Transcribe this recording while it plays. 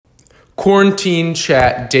Quarantine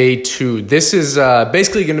Chat Day 2. This is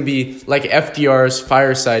basically going to be like FDR's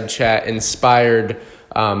Fireside Chat inspired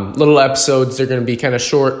little episodes. They're going to be kind of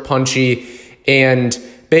short, punchy, and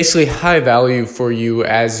basically high value for you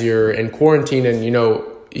as you're in quarantine. And,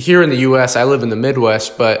 here in the U.S., I live in the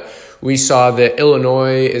Midwest, but we saw that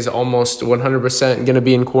Illinois is almost 100% going to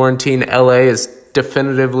be in quarantine. LA is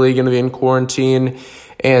definitively going to be in quarantine.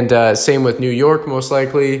 And same with New York, most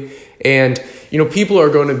likely. And, people are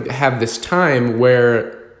going to have this time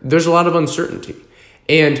where there's a lot of uncertainty.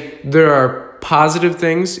 And there are positive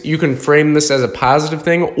things. You can frame this as a positive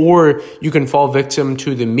thing, or you can fall victim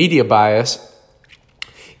to the media bias,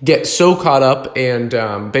 get so caught up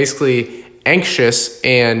and basically anxious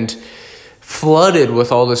and flooded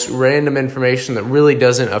with all this random information that really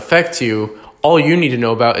doesn't affect you. All you need to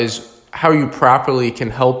know about is how you properly can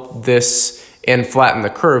help this and flatten the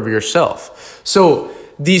curve yourself. So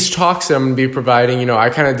these talks that I'm going to be providing, I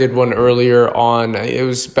kind of did one earlier on, it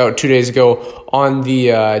was about 2 days ago, on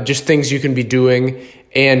the just things you can be doing.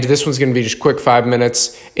 And this one's going to be just quick 5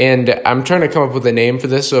 minutes. And I'm trying to come up with a name for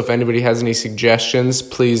this. So if anybody has any suggestions,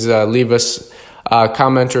 please leave us a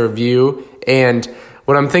comment or review. And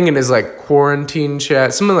what I'm thinking is like quarantine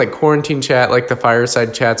chat, something like quarantine chat, like the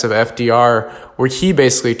fireside chats of FDR, where he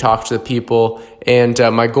basically talked to the people. And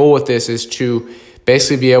my goal with this is to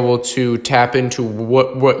basically be able to tap into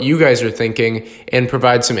what you guys are thinking and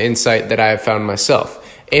provide some insight that I have found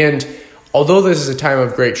myself. And although this is a time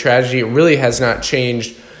of great tragedy, it really has not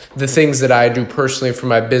changed the things that I do personally for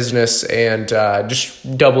my business and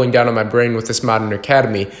just doubling down on my brain with this Modern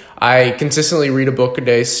Academy. I consistently read a book a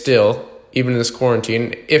day still, even in this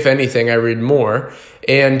quarantine. If anything, I read more.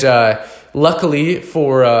 And luckily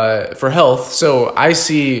for health, so I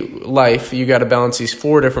see life, you got to balance these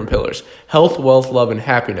 4 different pillars: health, wealth, love, and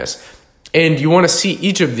happiness. And you want to see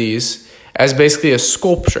each of these as basically a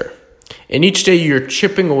sculpture. And each day you're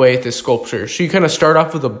chipping away at this sculpture. So you kind of start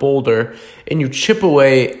off with a boulder and you chip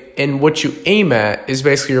away, and what you aim at is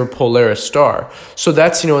basically your Polaris star. So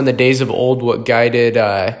that's, in the days of old, what guided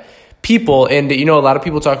people. And, a lot of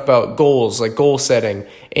people talk about goals, like goal setting.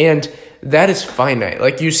 And that is finite.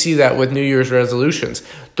 Like you see that with New Year's resolutions.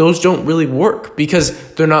 Those don't really work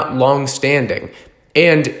because they're not long-standing.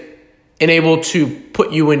 And able to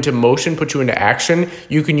put you into motion, put you into action,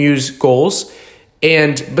 you can use goals.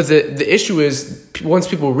 But the issue is once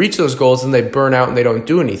people reach those goals, then they burn out and they don't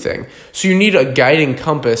do anything. So you need a guiding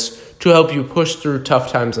compass to help you push through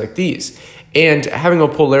tough times like these. And having a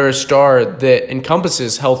Polaris star that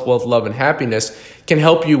encompasses health, wealth, love, and happiness can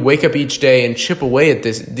help you wake up each day and chip away at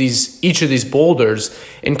each of these boulders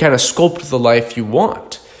and kind of sculpt the life you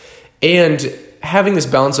want. And having this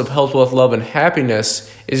balance of health, wealth, love, and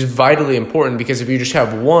happiness is vitally important, because if you just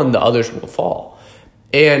have one, the others will fall.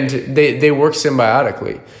 And they work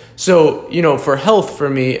symbiotically. So, for health, for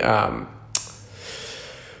me, I'm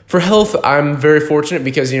very fortunate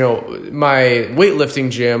because, my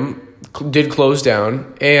weightlifting gym did close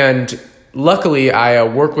down, and luckily I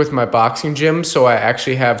work with my boxing gym, so I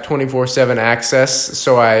actually have 24/7 access.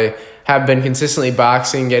 So I have been consistently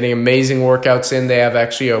boxing, getting amazing workouts in. They have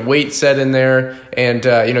actually a weight set in there, and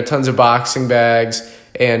tons of boxing bags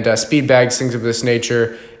and speed bags, things of this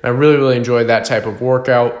nature. And I really, really enjoy that type of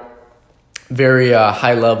workout. Very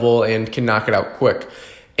high level and can knock it out quick.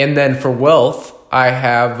 And then for wealth, I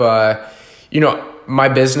have my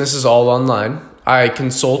business is all online. I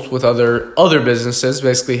consult with other businesses,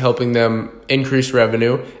 basically helping them increase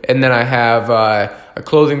revenue. And then I have a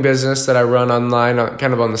clothing business that I run online,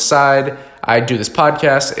 kind of on the side. I do this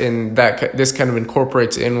podcast, and this kind of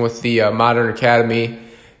incorporates in with the Modern Academy,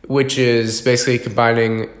 which is basically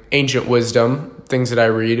combining ancient wisdom, things that I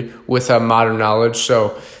read, with modern knowledge.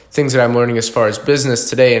 So things that I'm learning as far as business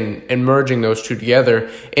today, and merging those two together.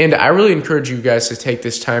 And I really encourage you guys to take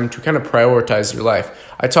this time to kind of prioritize your life.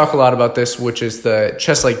 I talk a lot about this, which is the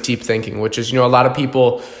chest-like deep thinking, which is, a lot of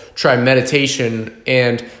people try meditation,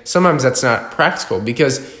 and sometimes that's not practical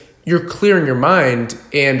because you're clearing your mind.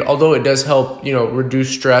 And although it does help,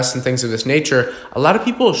 reduce stress and things of this nature, a lot of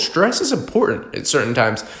people, stress is important at certain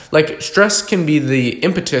times. Like stress can be the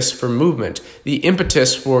impetus for movement, the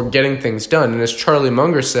impetus for getting things done. And as Charlie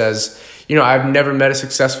Munger says, I've never met a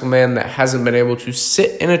successful man that hasn't been able to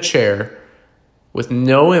sit in a chair with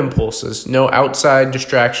no impulses, no outside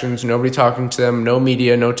distractions, nobody talking to them, no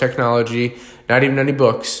media, no technology, not even any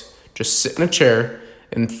books, just sit in a chair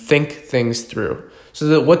and think things through.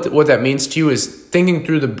 So what that means to you is thinking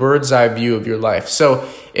through the bird's eye view of your life. So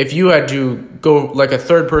if you had to go like a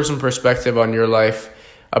third person perspective on your life,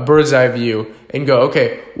 a bird's eye view, and go,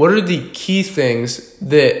 okay, what are the key things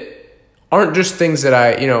that aren't just things that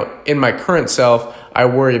I, in my current self, I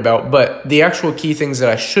worry about, but the actual key things that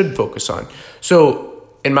I should focus on. So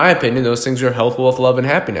in my opinion, those things are health, wealth, love, and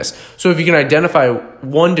happiness. So if you can identify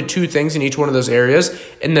 1 to 2 things in each one of those areas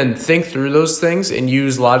and then think through those things and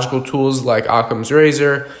use logical tools like Occam's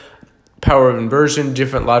razor, power of inversion,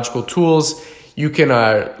 different logical tools, you can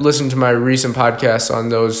listen to my recent podcasts on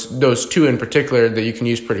those 2 in particular that you can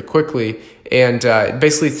use pretty quickly and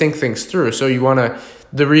basically think things through. So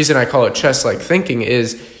the reason I call it chess-like thinking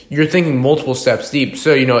is you're thinking multiple steps deep.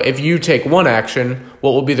 So, if you take one action,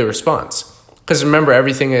 what will be the response? Because remember,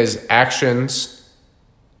 everything is actions.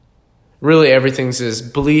 Really, everything's is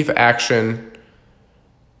belief, action,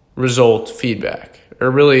 result, feedback.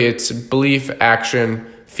 Or really, it's belief, action,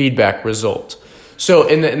 feedback, result. So,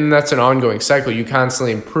 and that's an ongoing cycle. You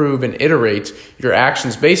constantly improve and iterate your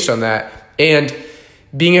actions based on that. And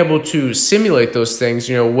being able to simulate those things,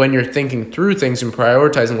 when you're thinking through things and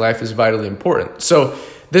prioritizing life is vitally important. So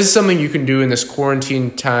this is something you can do in this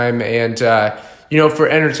quarantine time. And, for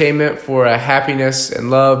entertainment, for happiness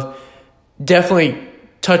and love, definitely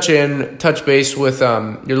touch base with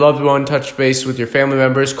your loved one, touch base with your family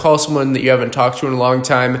members, call someone that you haven't talked to in a long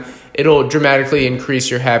time. It'll dramatically increase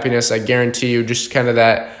your happiness. I guarantee you, just kind of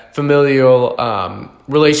that familial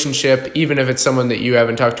relationship, even if it's someone that you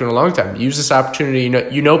haven't talked to in a long time. Use this opportunity.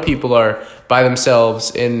 People are by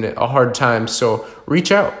themselves in a hard time, so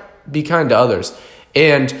reach out. Be kind to others.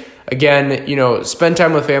 And again, spend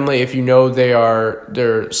time with family if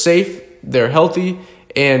they're safe, they're healthy,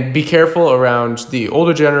 and be careful around the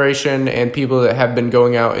older generation and people that have been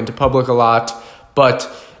going out into public a lot. But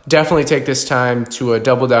definitely take this time to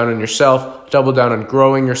double down on yourself, double down on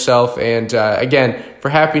growing yourself. And again, for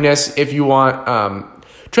happiness, if you want,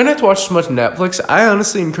 try not to watch so much Netflix. I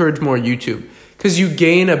honestly encourage more YouTube because you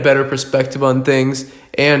gain a better perspective on things.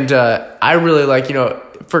 And I really like,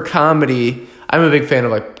 for comedy, I'm a big fan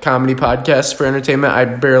of comedy podcasts for entertainment. I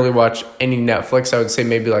barely watch any Netflix. I would say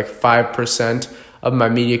maybe 5% of my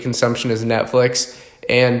media consumption is Netflix.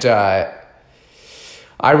 And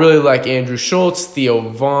I really like Andrew Schultz, Theo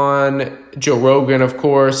Vaughn, Joe Rogan, of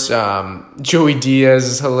course. Joey Diaz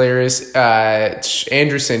is hilarious.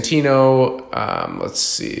 Andrew Santino. Let's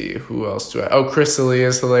see, who else do I? Oh, Chris D'Elia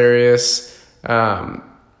is hilarious. And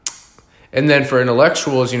then for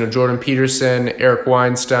intellectuals, Jordan Peterson, Eric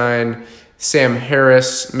Weinstein, Sam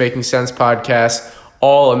Harris, Making Sense podcast,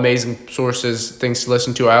 all amazing sources, things to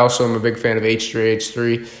listen to. I also am a big fan of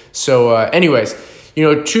H3H3. So anyways,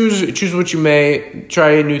 choose what you may,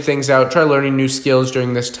 try new things out, try learning new skills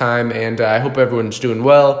during this time, and I hope everyone's doing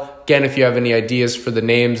well. Again, if you have any ideas for the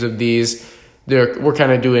names of these, we're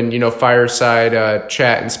kind of doing, fireside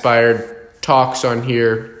chat inspired talks on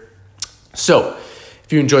here. So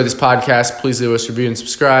if you enjoyed this podcast, please leave us a review and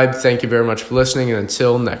subscribe. Thank you very much for listening, and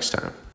until next time.